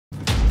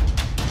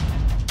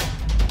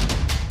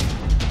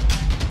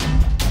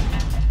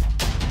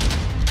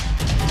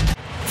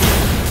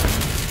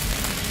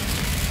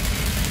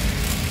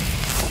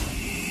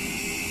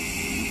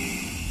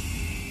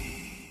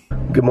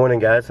Good morning,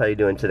 guys. How you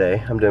doing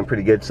today? I'm doing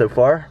pretty good so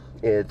far.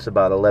 It's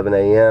about 11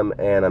 a.m.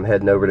 and I'm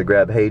heading over to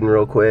grab Hayden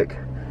real quick,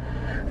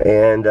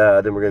 and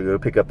then we're gonna go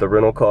pick up the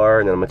rental car,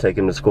 and then I'm gonna take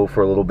him to school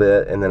for a little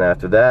bit, and then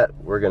after that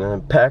we're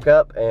gonna pack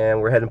up and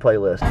we're heading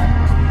playlist.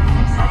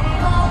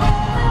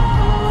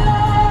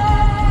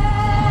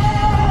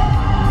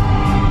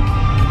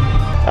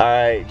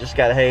 Alright, just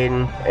got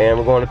Hayden and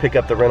we're going to pick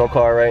up the rental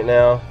car right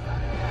now.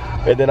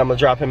 And then I'm gonna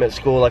drop him at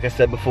school, like I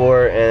said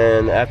before,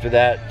 and after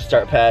that,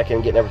 start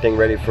packing, getting everything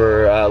ready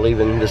for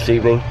leaving this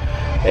evening.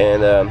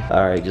 And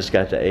all right, just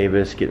got to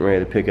Avis, getting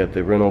ready to pick up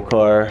the rental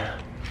car.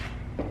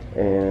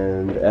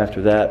 And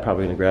after that,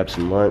 probably gonna grab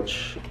some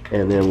lunch,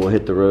 and then we'll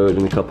hit the road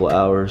in a couple of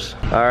hours.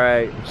 All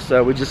right,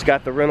 so we just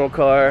got the rental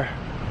car,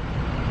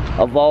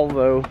 a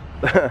Volvo.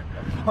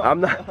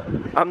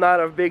 I'm not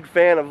a big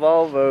fan of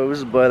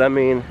Volvos, but I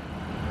mean,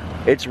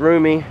 it's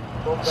roomy,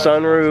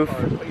 sunroof.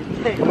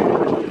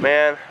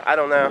 Man, I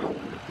don't know.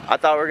 I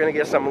thought we were gonna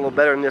get something a little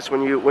better than this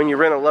when you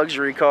rent a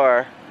luxury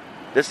car.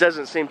 This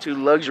doesn't seem too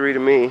luxury to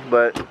me,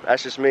 but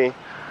that's just me.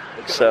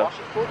 So,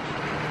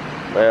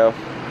 well,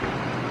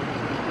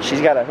 she's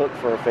got a hook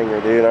for a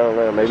finger, dude. I don't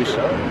know. Maybe she,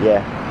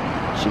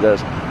 yeah, she does.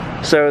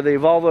 So the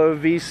Volvo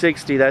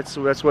V60,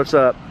 that's what's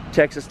up.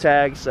 Texas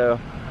tag, so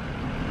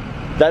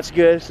that's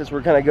good since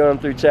we're kind of going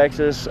through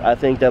Texas. I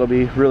think that'll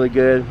be really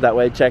good. That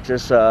way,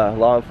 Texas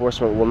law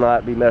enforcement will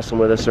not be messing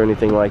with us or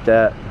anything like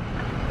that.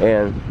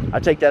 And I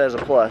take that as a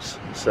plus.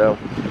 So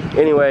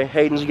anyway,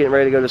 Hayden's getting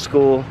ready to go to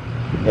school,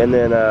 and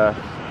then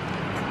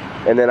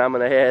I'm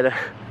gonna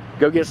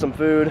go get some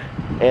food,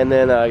 and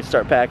then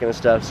start packing and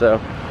stuff.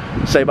 So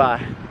say bye.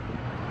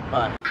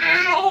 Bye.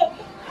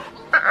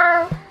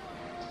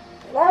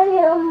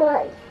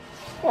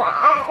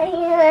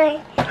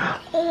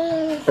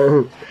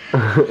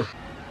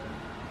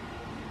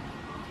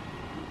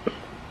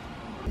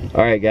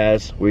 All right,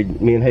 guys,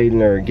 me and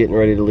Hayden are getting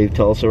ready to leave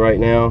Tulsa right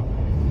now.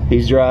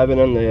 He's driving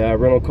on the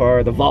rental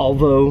car, the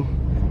Volvo.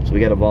 So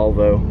we got a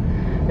Volvo.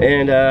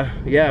 And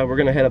yeah, we're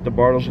gonna head up to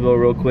Bartlesville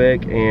real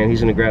quick, and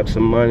he's gonna grab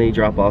some money,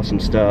 drop off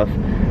some stuff,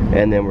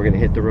 and then we're gonna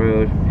hit the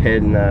road,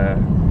 heading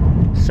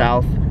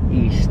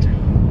southeast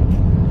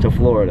to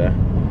Florida.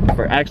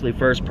 Actually,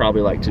 first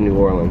probably like to New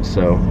Orleans.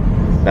 So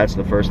that's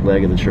the first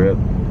leg of the trip.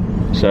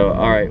 So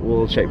all right,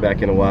 we'll check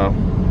back in a while.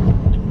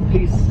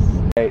 Peace.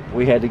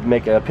 We had to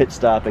make a pit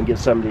stop and get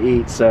something to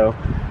eat, so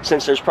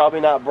since there's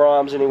probably not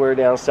Brahms anywhere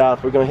down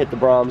south, we're gonna hit the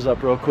Brahms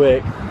up real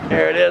quick.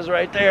 There it is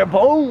right there,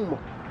 boom!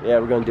 Yeah,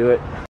 we're gonna do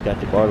it. Got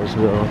the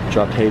Bartlesville,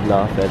 dropped Hayden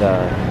off at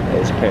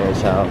his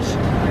parents' house,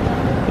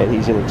 and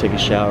he's gonna take a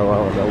shower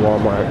while I'm at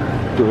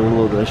Walmart doing a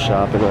little bit of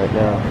shopping right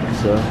now,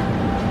 so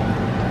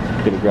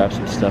gonna grab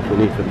some stuff we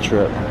need for the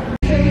trip.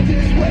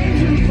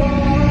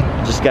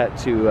 Just got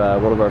to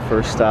one of our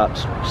first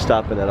stops,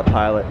 stopping at a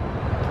Pilot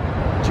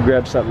to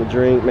grab something to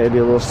drink, maybe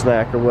a little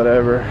snack or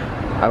whatever.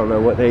 I don't know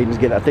what Hayden's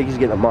getting. I think he's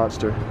getting a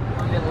Monster.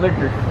 I'm getting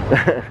liquor.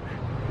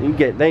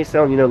 They ain't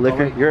selling you no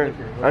liquor. Oh, You're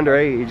liquor.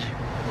 underage.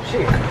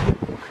 Shit.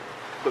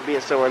 But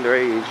being so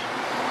underage.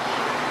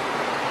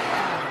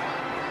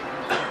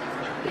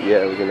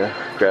 Yeah, we're gonna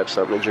grab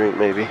something to drink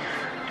maybe.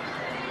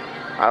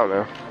 I don't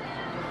know.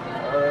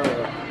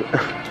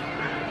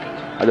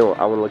 I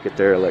want to look at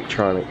their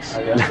electronics.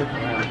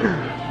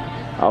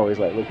 I always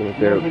like looking at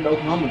their.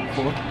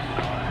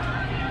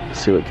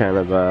 See what kind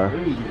of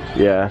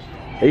yeah.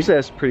 They usually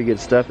have some pretty good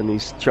stuff in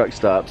these truck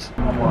stops.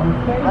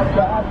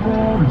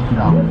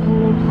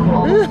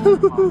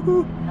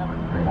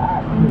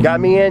 Got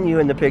me and you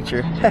in the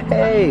picture.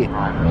 Hey.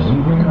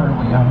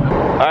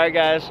 Alright,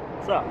 guys.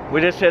 What's up?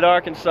 We just hit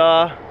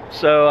Arkansas,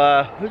 so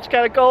it's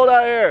kind of cold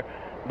out here,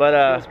 but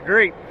it's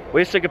great.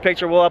 we just took a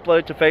picture. We'll upload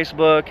it to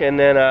Facebook, and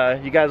then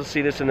you guys will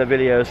see this in the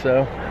video.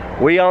 So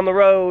we on the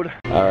road.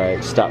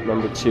 Alright, stop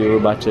number 2.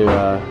 About to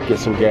get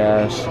some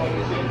gas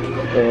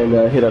and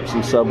hit up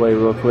some Subway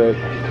real quick.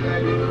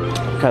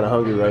 I'm kind of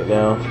hungry right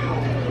now,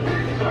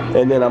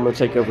 and then I'm gonna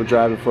take over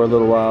driving for a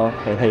little while,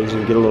 and Hayden's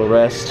gonna get a little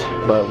rest.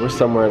 But we're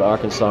somewhere in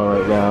Arkansas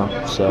right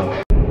now,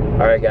 so.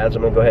 Alright, guys,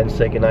 I'm gonna go ahead and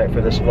say goodnight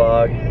for this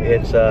vlog.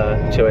 It's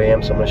 2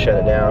 a.m. so I'm gonna shut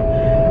it down,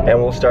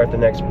 and we'll start the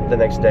next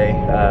day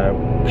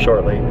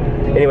shortly.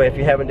 Anyway, if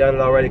you haven't done it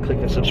already, click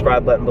the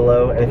subscribe button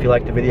below, and if you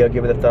like the video,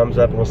 give it a thumbs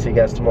up, and we'll see you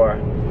guys tomorrow.